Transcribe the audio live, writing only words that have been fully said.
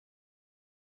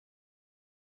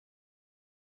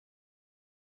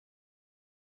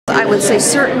would say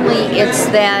certainly it's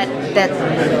that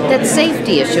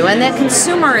safety issue and that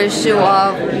consumer issue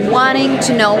of wanting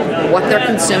to know what they're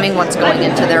consuming, what's going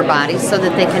into their bodies, so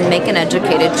that they can make an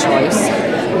educated choice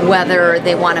whether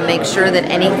they want to make sure that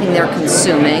anything they're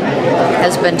consuming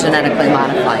has been genetically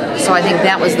modified. So I think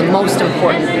that was the most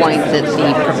important point that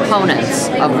the proponents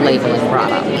of labeling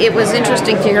brought up. It was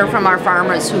interesting to hear from our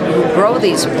farmers who grow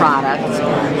these products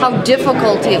how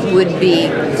difficult it would be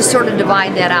to sort of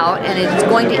divide that out, and it's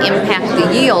going to impact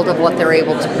the yield of what they're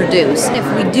able to produce. If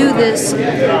we do this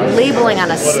labeling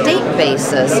on a state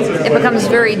basis, it becomes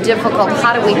very difficult.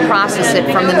 How do we process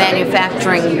it from the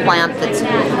manufacturing plant that's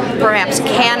perhaps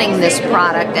canning this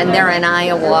product and they're in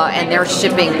Iowa and they're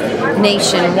shipping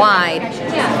nationwide?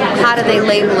 How do they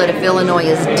label it if Illinois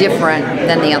is different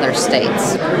than the other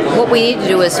states? What we need to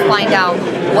do is find out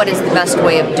what is the best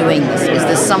way of doing this. Is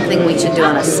this something we should do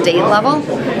on a state level?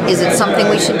 Is it something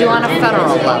we should do on a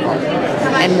federal level?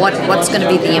 And what's going to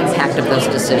be the impact of those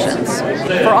decisions?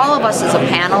 For all of us as a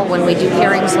panel, when we do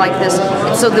hearings like this,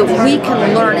 it's so that we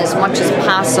can learn as much as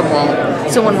possible,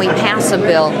 so when we pass a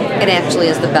bill, it actually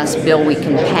is the best bill we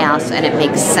can pass and it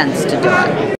makes sense to do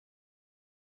it.